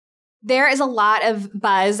There is a lot of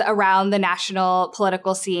buzz around the national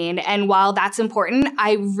political scene. And while that's important,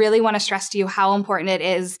 I really want to stress to you how important it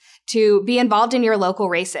is to be involved in your local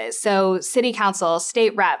races. So city council,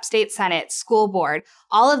 state rep, state senate, school board,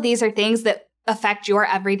 all of these are things that affect your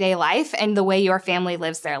everyday life and the way your family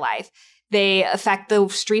lives their life. They affect the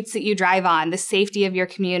streets that you drive on, the safety of your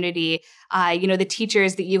community, the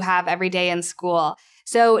teachers that you have every day in school.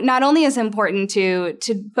 So not only is it important to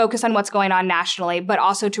focus on what's going on nationally, but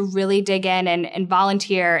also to really dig in and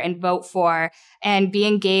volunteer and vote for and be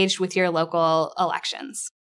engaged with your local elections.